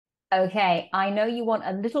Okay, I know you want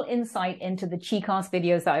a little insight into the Qicast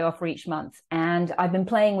videos that I offer each month. And I've been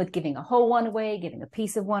playing with giving a whole one away, giving a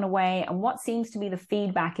piece of one away. And what seems to be the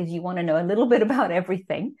feedback is you want to know a little bit about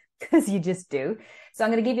everything, because you just do. So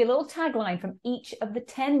I'm going to give you a little tagline from each of the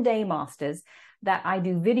 10 day masters that I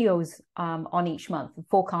do videos on each month,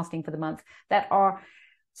 forecasting for the month, that are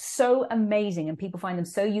so amazing and people find them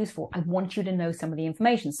so useful. I want you to know some of the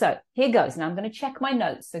information. So here goes. Now I'm going to check my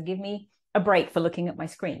notes. So give me a break for looking at my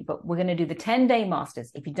screen, but we're going to do the 10 day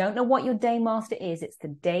masters. If you don't know what your day master is, it's the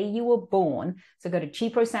day you were born. So go to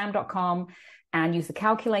chiprosam.com and use the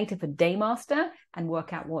calculator for day master and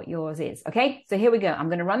work out what yours is. Okay, so here we go. I'm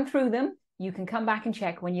going to run through them. You can come back and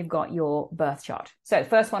check when you've got your birth chart. So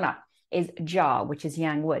first one up is Jar, which is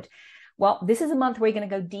Yang Wood. Well, this is a month where you're going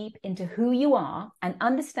to go deep into who you are and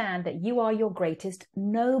understand that you are your greatest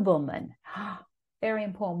nobleman. Very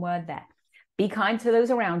important word there. Be kind to those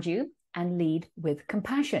around you and lead with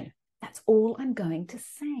compassion. That's all I'm going to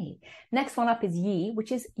say. Next one up is Yi,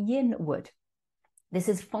 which is Yin Wood. This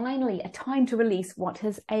is finally a time to release what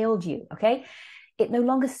has ailed you, okay? It no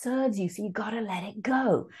longer serves you, so you got to let it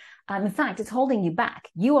go. In fact, it's holding you back.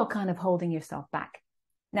 You are kind of holding yourself back.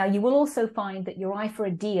 Now, you will also find that your eye for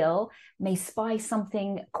a deal may spy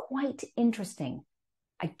something quite interesting.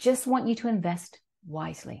 I just want you to invest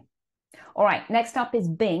wisely. All right, next up is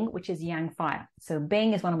Bing, which is Yang Fire. So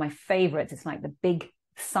Bing is one of my favorites. It's like the big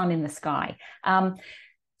sun in the sky.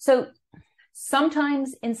 So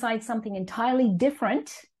sometimes inside something entirely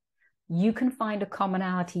different, you can find a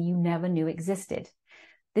commonality you never knew existed.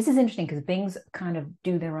 This is interesting because Bings kind of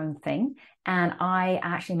do their own thing. And I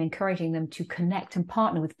actually am encouraging them to connect and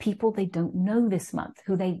partner with people they don't know this month,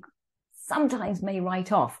 who they sometimes may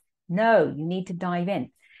write off. No, you need to dive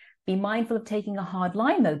in. Be mindful of taking a hard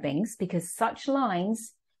line though, Bings, because such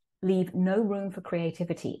lines leave no room for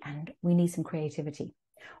creativity, and we need some creativity.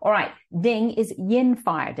 All right, Ding is Yin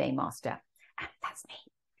Fire Day Master. And that's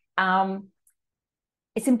me.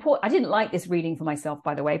 It's important. I didn't like this reading for myself,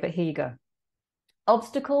 by the way, but here you go.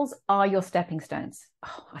 Obstacles are your stepping stones.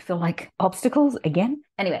 Oh, I feel like obstacles again.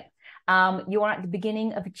 Anyway, you are at the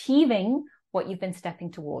beginning of achieving what you've been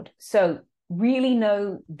stepping toward. So really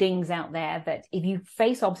no dings out there that if you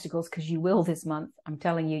face obstacles, because you will this month, I'm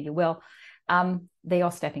telling you, you will, they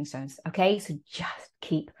are stepping stones, okay? So just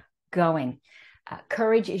keep going.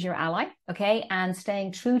 Courage is your ally, okay? And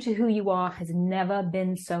staying true to who you are has never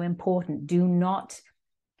been so important. Do not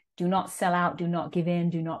sell out, do not give in,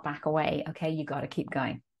 do not back away, okay? You got to keep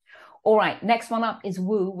going. All right, next one up is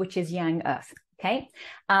Wu, which is Yang Earth, okay?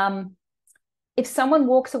 If someone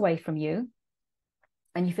walks away from you,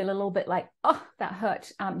 and you feel a little bit like, oh, that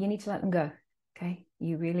hurt, you need to let them go, okay?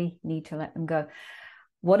 You really need to let them go.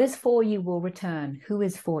 What is for you will return. Who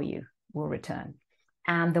is for you will return.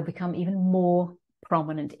 And they'll become even more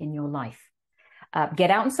prominent in your life.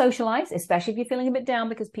 Get out and socialize, especially if you're feeling a bit down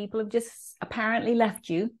because people have just apparently left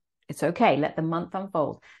you. It's okay, let the month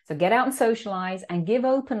unfold. So get out and socialize and give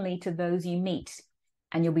openly to those you meet.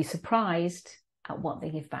 And you'll be surprised at what they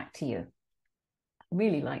give back to you.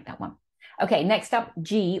 Really like that one. Okay, next up,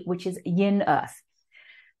 G, which is Yin Earth.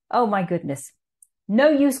 Oh my goodness. No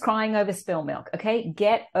use crying over spilled milk, okay?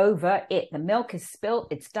 Get over it. The milk is spilt.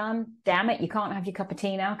 It's done. Damn it, you can't have your cup of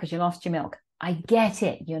tea now because you lost your milk. I get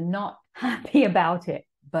it. You're not happy about it,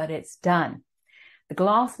 but it's done. The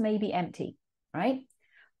glass may be empty, right?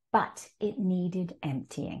 But it needed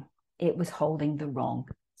emptying. It was holding the wrong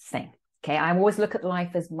thing, okay? I always look at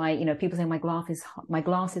life as people say my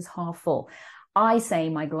glass is half full. I say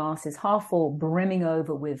my glass is half full, brimming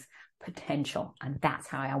over with potential. And that's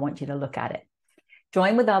how I want you to look at it.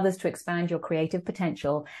 Join with others to expand your creative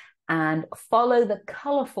potential and follow the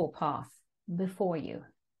colorful path before you.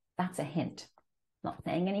 That's a hint. Not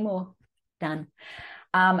saying anymore. Done.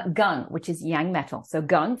 Gung, which is Yang Metal. So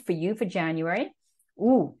Gung, for you for January.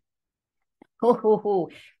 Ooh.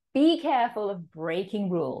 Be careful of breaking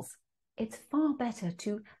rules. It's far better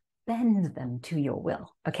to bend them to your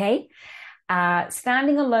will, okay?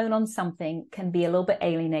 Standing alone on something can be a little bit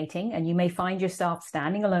alienating, and you may find yourself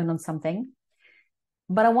standing alone on something.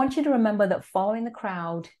 But I want you to remember that following the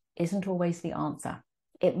crowd isn't always the answer.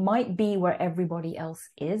 It might be where everybody else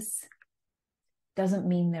is. Doesn't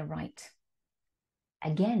mean they're right.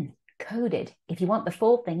 Again, coded. If you want the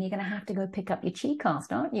full thing, you're going to have to go pick up your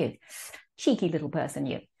Qicast, aren't you? Cheeky little person,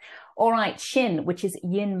 you. All right, Shin, which is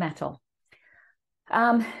Yin Metal.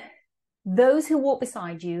 Those who walk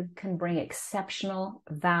beside you can bring exceptional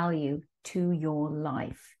value to your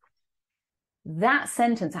life. That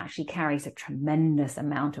sentence actually carries a tremendous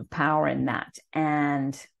amount of power in that.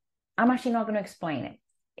 And I'm actually not going to explain it.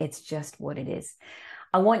 It's just what it is.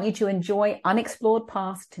 I want you to enjoy unexplored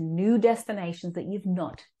paths to new destinations that you've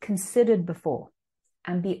not considered before,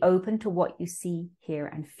 and be open to what you see, hear,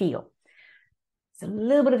 and feel. It's a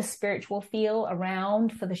little bit of a spiritual feel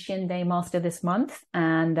around for the Shin Day Master this month.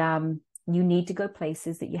 And you need to go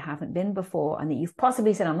places that you haven't been before and that you've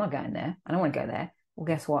possibly said, I'm not going there. I don't want to go there. Well,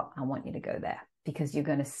 guess what? I want you to go there because you're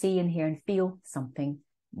going to see and hear and feel something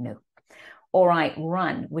new. All right,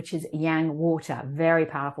 Run, which is Yang Water. Very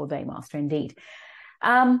powerful day master indeed.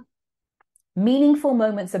 Meaningful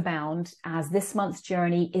moments abound, as this month's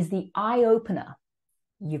journey is the eye-opener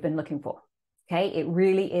you've been looking for. Okay, it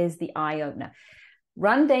really is the eye-opener.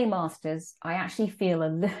 Run Day Masters, I actually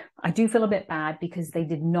feel I do feel a bit bad because they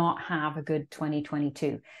did not have a good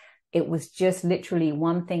 2022. It was just literally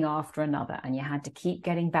one thing after another, and you had to keep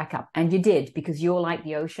getting back up. And you did, because you're like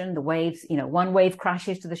the ocean, the waves, one wave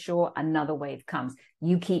crashes to the shore, another wave comes.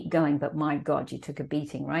 You keep going, but my God, you took a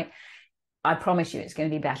beating, right? I promise you it's going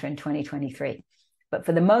to be better in 2023. But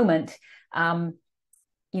for the moment, I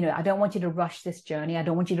don't want you to rush this journey. I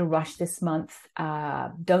don't want you to rush this month.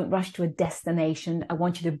 Don't rush to a destination. I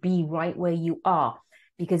want you to be right where you are.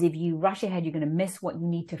 Because if you rush ahead, you're going to miss what you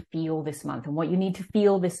need to feel this month. And what you need to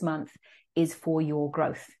feel this month is for your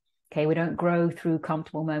growth. Okay, we don't grow through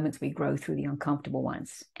comfortable moments. We grow through the uncomfortable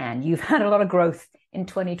ones. And you've had a lot of growth in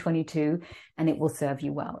 2022, and it will serve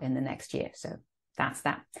you well in the next year. So that's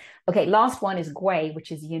that. Okay, last one is Gui,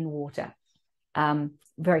 which is Yin Water.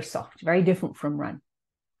 Very soft, very different from Run.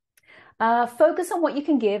 Focus on what you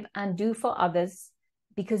can give and do for others,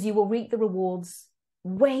 because you will reap the rewards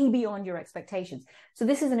way beyond your expectations. So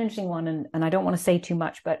this is an interesting one, and I don't want to say too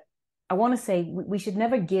much, but I want to say we should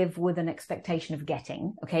never give with an expectation of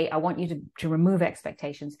getting. Okay, I want you to remove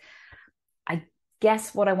expectations. I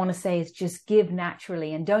guess what I want to say is just give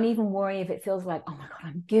naturally, and don't even worry if it feels like, oh my God,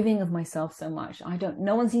 I'm giving of myself so much.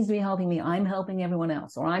 No one seems to be helping me. I'm helping everyone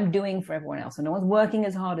else, or I'm doing for everyone else, and no one's working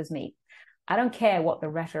as hard as me. I don't care what the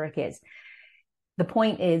rhetoric is. The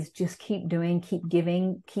point is, just keep doing, keep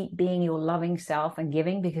giving, keep being your loving self and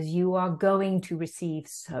giving, because you are going to receive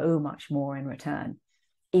so much more in return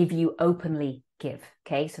if you openly give.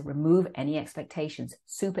 Okay, so remove any expectations.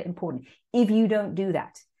 Super important. If you don't do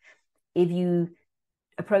that, if you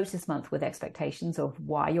approach this month with expectations of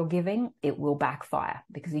why you're giving, it will backfire,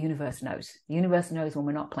 because the universe knows. The universe knows when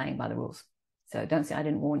we're not playing by the rules. So don't say I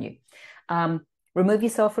didn't warn you. Remove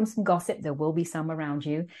yourself from some gossip. There will be some around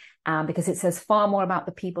you, because it says far more about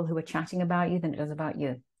the people who are chatting about you than it does about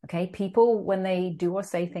you. Okay, people, when they do or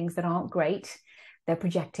say things that aren't great, they're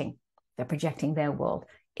projecting. They're projecting their world.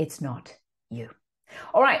 It's not you.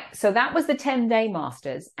 All right, so that was the 10-day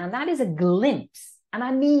masters, and that is a glimpse, and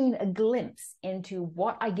I mean a glimpse, into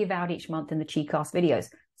what I give out each month in the Chi-Cast videos.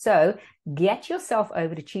 So get yourself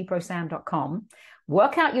over to chiprosam.com,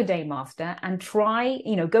 work out your day master, and try,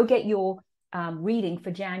 go get your reading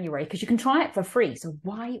for January, because you can try it for free. So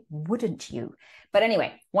why wouldn't you? But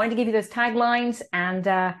anyway, wanted to give you those taglines,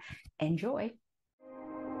 and enjoy.